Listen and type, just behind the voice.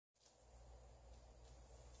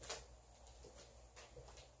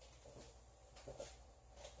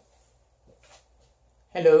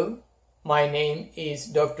Hello, my name is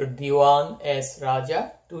Dr. Diwan S.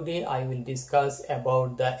 Raja. Today I will discuss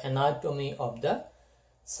about the anatomy of the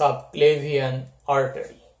subclavian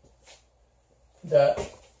artery.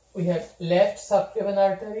 We have left subclavian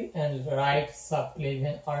artery and right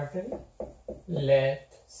subclavian artery.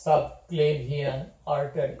 Left subclavian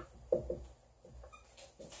artery.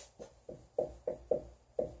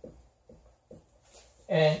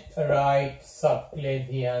 And right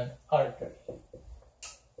subclavian artery.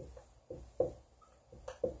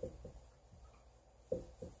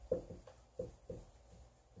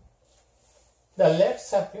 The left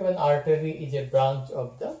subclavian artery is a branch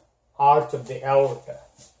of the arch of the aorta.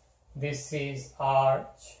 This is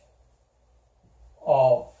arch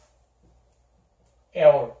of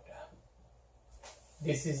aorta.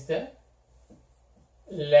 This is the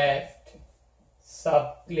left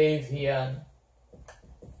subclavian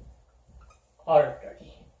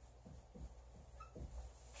artery.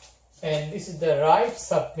 And this is the right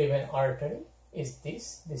subclavian artery. This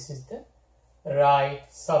is the right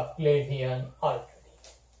subclavian artery.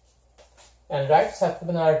 And right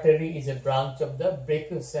subclavian artery is a branch of the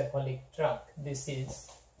brachiocephalic trunk. This is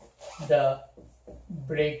the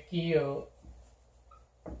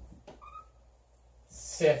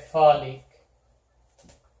brachiocephalic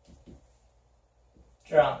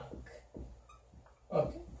trunk.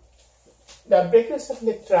 Okay. The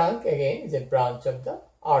brachiocephalic trunk again is a branch of the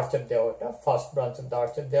arch of the aorta, first branch of the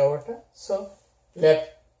arch of the aorta. So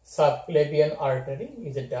left subclavian artery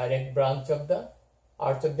is a direct branch of the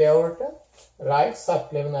arch of the aorta. Right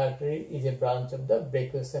subclavian artery is a branch of the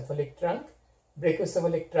brachiocephalic trunk.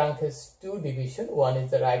 Brachiocephalic trunk has two divisions. One is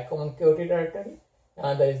the right common carotid artery,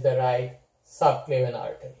 another is the right subclavian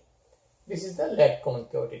artery. This is the left common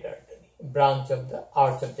carotid artery, branch of the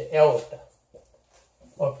arch of the aorta.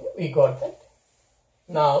 Okay, we got that.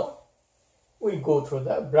 Now we'll go through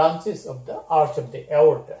the branches of the arch of the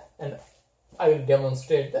aorta, and I will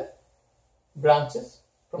demonstrate the branches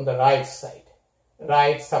from the right side.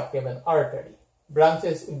 Right subclavian artery.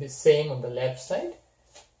 Branches will be same on the left side.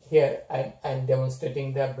 Here I am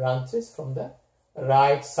demonstrating the branches from the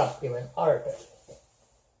right subclavian artery.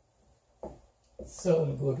 So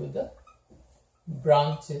we'll go to the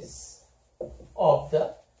branches of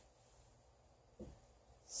the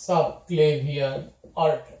subclavian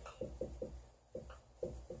artery.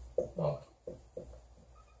 Okay.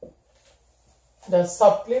 The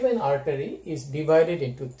subclavian artery is divided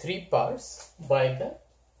into three parts by the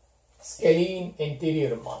scalene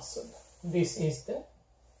anterior muscle. This is the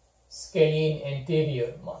scalene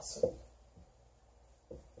anterior muscle.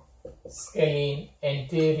 Scalene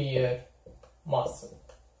anterior muscle.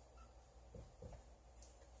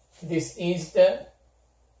 This is the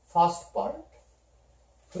first part,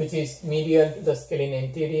 which is medial to the scalene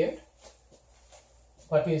anterior.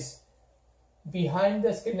 What is behind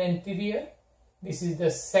the scalene anterior? This is the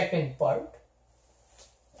second part.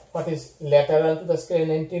 What is lateral to the scalene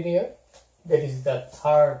anterior? That is the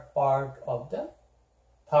third part of the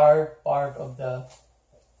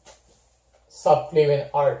subclavian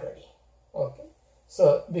artery. Okay.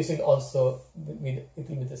 So this will also be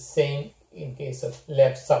the same in case of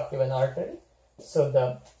left subclavian artery. So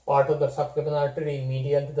the part of the subclavian artery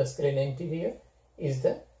medial to the scalene anterior is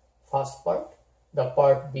the first part. The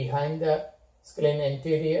part behind the scalene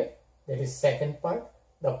anterior, that is second part.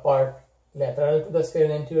 The part lateral to the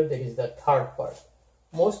scalene anterior, that is the third part.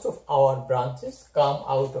 Most of our branches come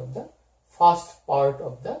out of the first part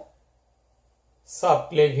of the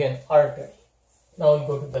subclavian artery. Now we'll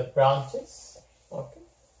go to the branches. Okay.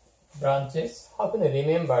 Branches. How can I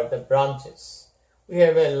remember the branches? We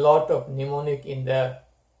have a lot of mnemonic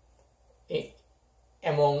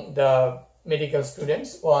among the medical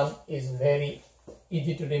students. One is very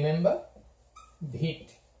easy to remember.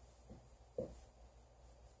 VIT.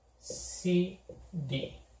 C,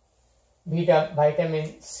 D.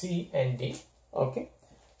 Vitamin C and D. Okay.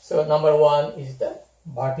 So number one is the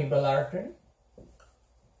vertebral artery.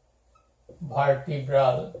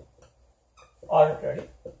 Vertebral artery.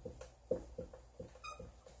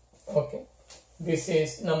 Okay. This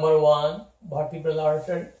is number one, vertebral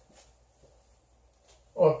artery.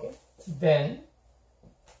 Okay. Then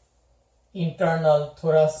internal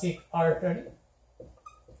thoracic artery.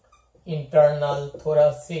 Internal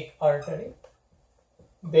thoracic artery.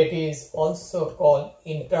 That is also called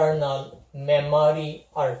internal mammary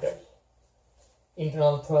artery.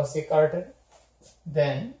 Internal thoracic artery.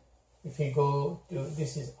 Then if you go to,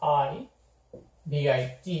 this is I,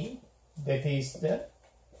 VIT, that is the,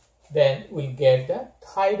 then we'll get the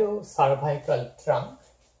thyrocervical trunk.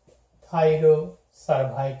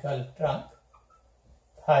 Thyrocervical trunk.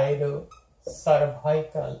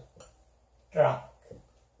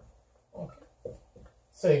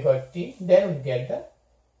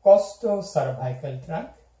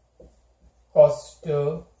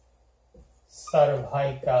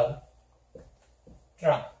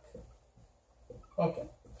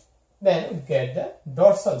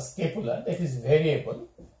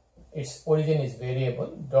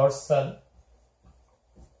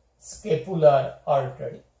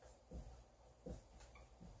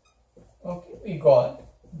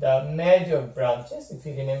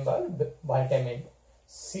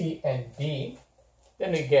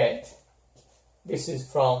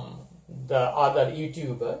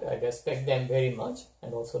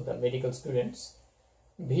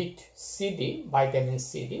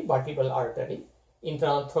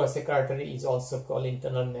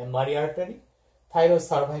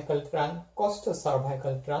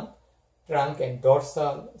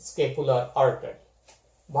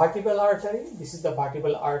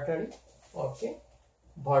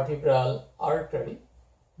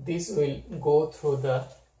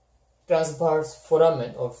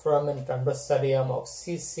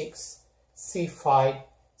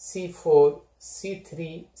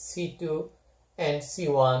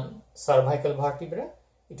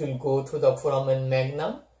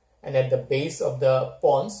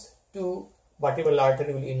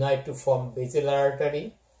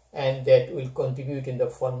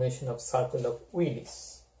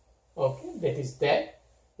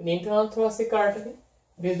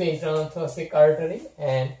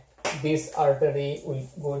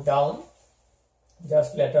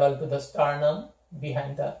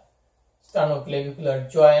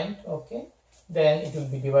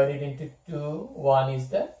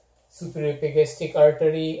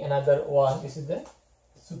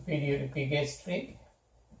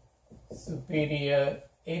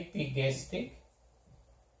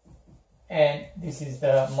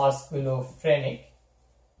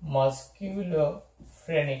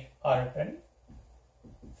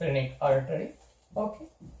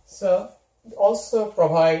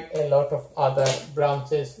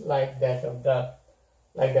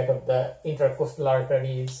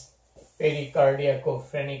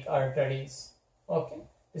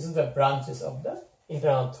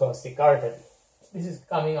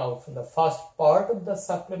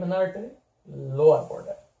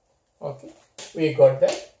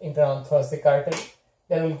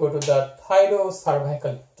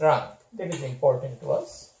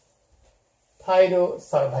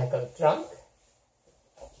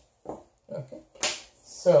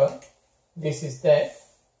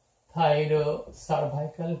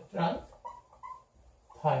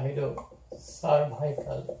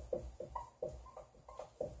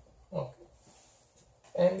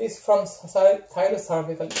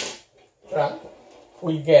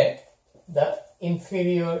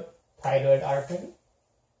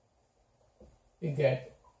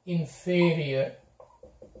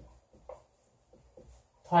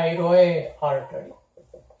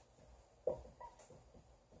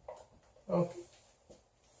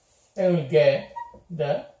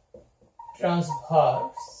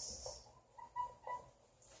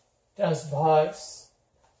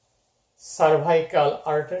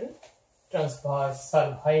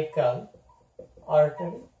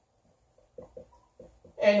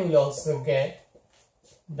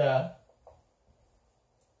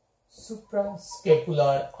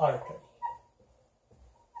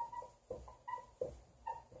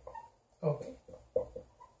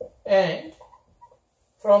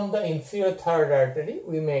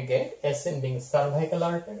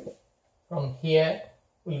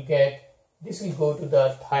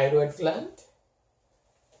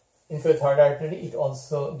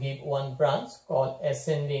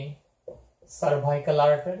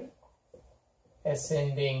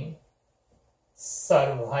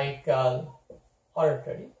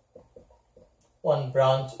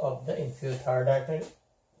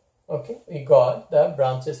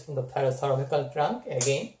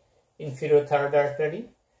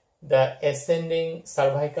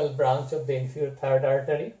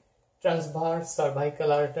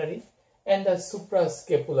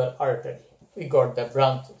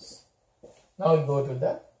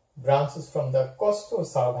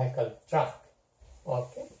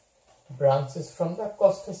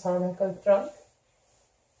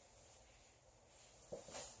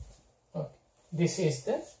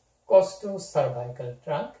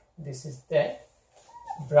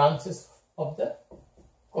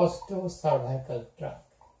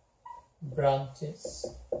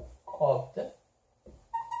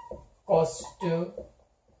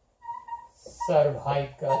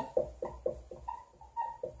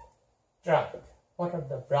 trunk. What are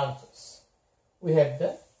the branches? We have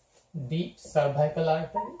the deep cervical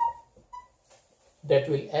artery that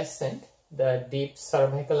will ascend the deep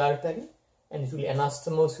cervical artery, and it will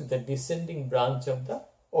anastomose with the descending branch of the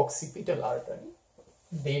occipital artery.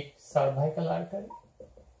 Deep cervical artery.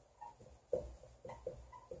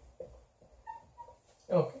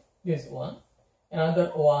 Okay, this one.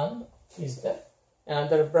 Another one is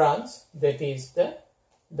another branch, that is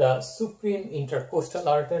the supreme intercostal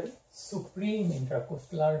artery. Supreme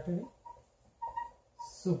intercostal artery.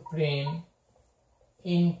 Supreme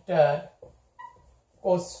intercostal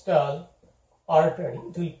artery.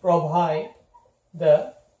 It will provide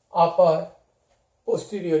the upper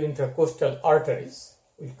posterior intercostal arteries.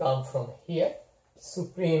 Will come from here.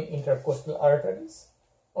 Supreme intercostal arteries.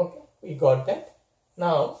 Okay, we got that.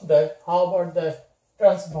 Now, how about the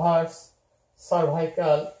transverse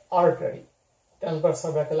cervical artery? Transverse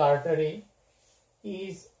cervical artery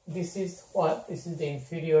is, this is what? This is the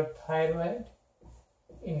inferior thyroid.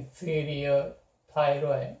 Inferior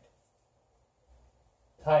thyroid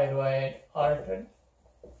artery.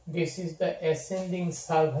 This is the ascending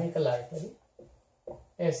cervical artery.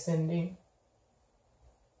 Ascending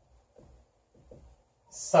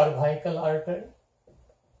cervical artery.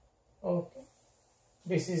 Okay.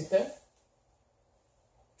 This is the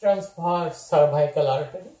transverse cervical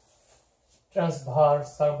artery.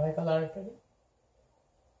 Transverse cervical artery.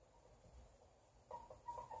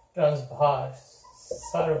 Transverse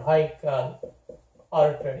cervical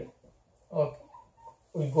artery. Okay.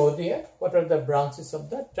 We go there. What are the branches of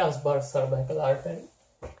the transverse cervical artery?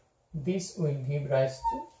 This will give rise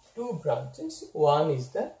to two branches. One is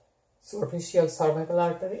the superficial cervical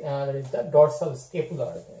artery, and another is the dorsal scapular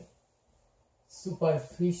artery.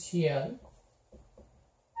 Superficial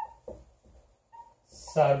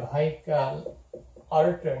cervical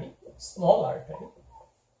artery, small artery,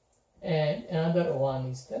 and another one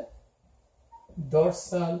is the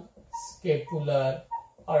dorsal scapular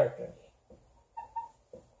artery.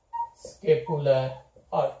 Scapular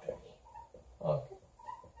artery. Okay,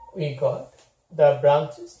 we got the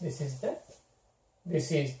branches. This is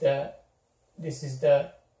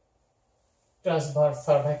the transverse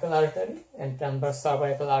cervical artery, and transverse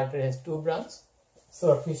cervical artery has two branches,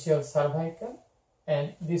 superficial cervical,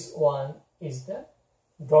 and this one is the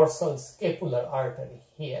dorsal scapular artery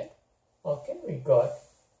here. Okay, we got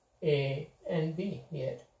A and B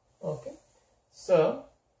here. Okay, so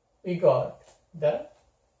we got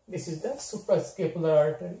this is the suprascapular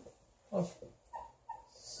artery. Okay,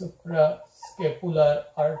 suprascapular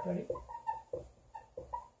artery.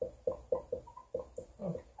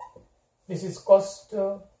 Okay, this is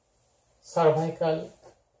costocervical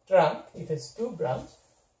trunk. It has two branches.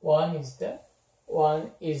 One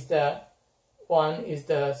is the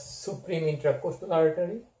supreme intercostal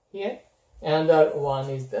artery here, and the other one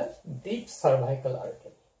is the deep cervical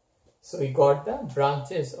artery. So we got the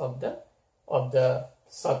branches of the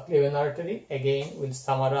subclavian artery. Again, we'll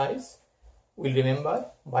summarize. We'll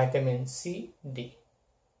remember vitamin C, D,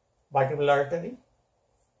 vertebral artery,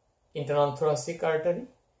 internal thoracic artery,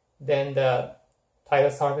 then the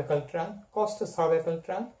thyrocervical trunk, costocervical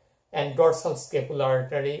trunk, and dorsal scapular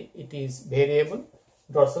artery. It is variable.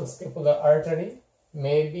 Dorsal scapular artery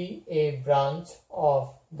may be a branch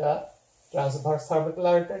of the transverse cervical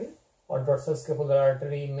artery, or dorsal scapular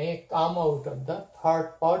artery may come out of the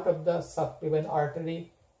third part of the subclavian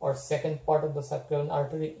artery or second part of the subclavian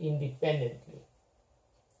artery independently.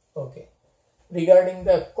 Okay. Regarding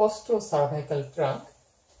the costocervical trunk,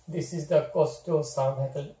 this is the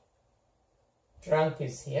costocervical trunk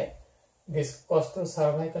is here. This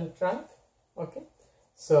costocervical trunk. Okay.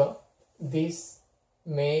 So this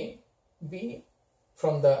may be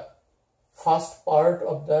from the first part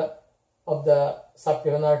of the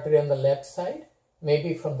subclavian artery on the left side,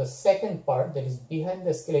 maybe from the second part, that is behind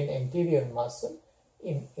the scalene anterior muscle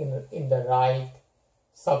in the right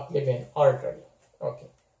subclavian artery. Okay,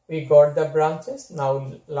 we got the branches. Now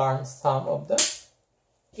we'll learn some of the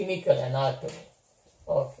clinical anatomy.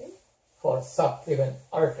 Okay, for subclavian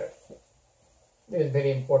artery. This is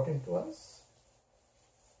very important to us.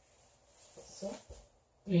 So,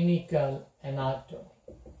 clinical anatomy.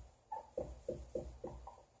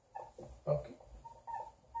 Okay.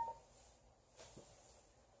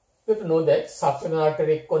 You have to know that subclavian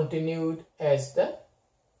artery continued as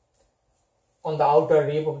on the outer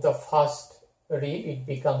rib of the first rib, it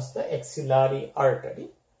becomes the axillary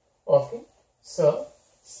artery. Okay. So,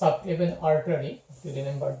 subclavian artery, if you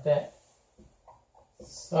remember that,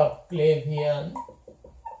 subclavian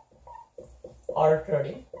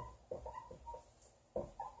artery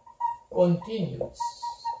continues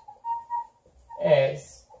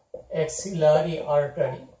as axillary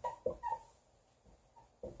artery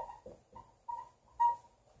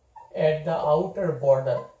at the outer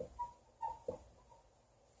border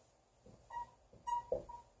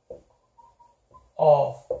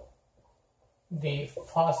of the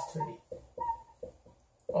first rib.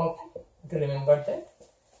 Okay, to remember that.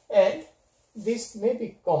 And this may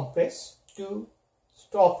be compressed to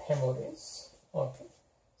stop hemorrhage. Okay,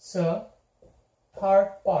 so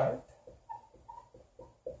third part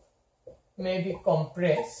may be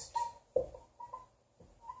compressed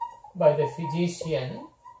by the physician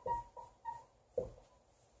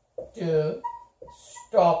to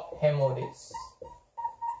stop hemorrhage.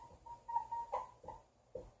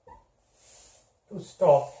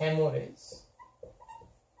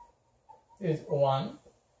 This is one.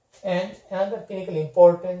 And another clinical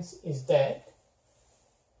importance is that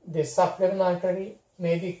the subclavian artery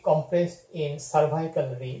may be compressed in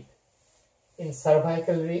cervical rib.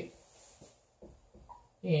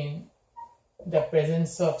 In the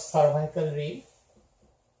presence of cervical rib,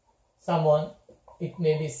 it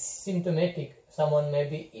may be symptomatic, someone may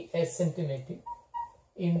be asymptomatic.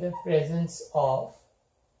 In the presence of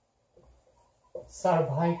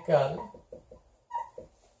cervical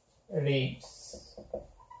rib,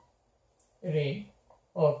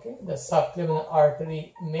 okay, the subclavian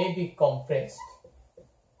artery may be compressed.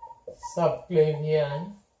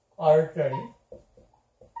 Subclavian artery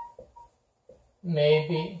may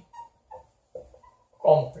be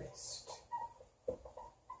compressed,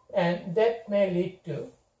 and that may lead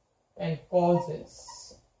to and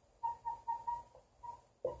causes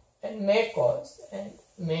and may cause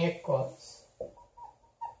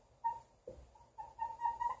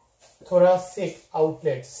thoracic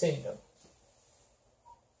outlet syndrome.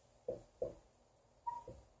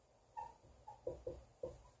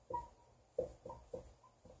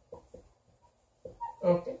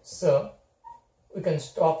 Okay, so we can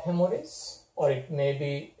stop hemorrhage, or it may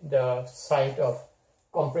be the site of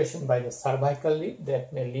compression by the cervical rib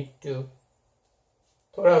that may lead to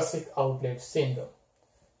thoracic outlet syndrome.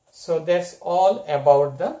 So that's all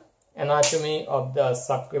about the anatomy of the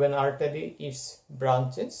subclavian artery, its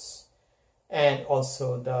branches, and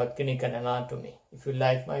also the clinical anatomy. If you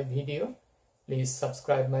like my video, please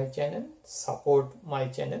subscribe my channel, support my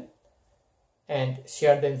channel, and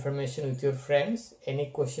share the information with your friends. Any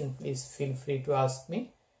question, please feel free to ask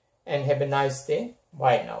me, and have a nice day.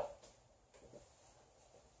 Bye now.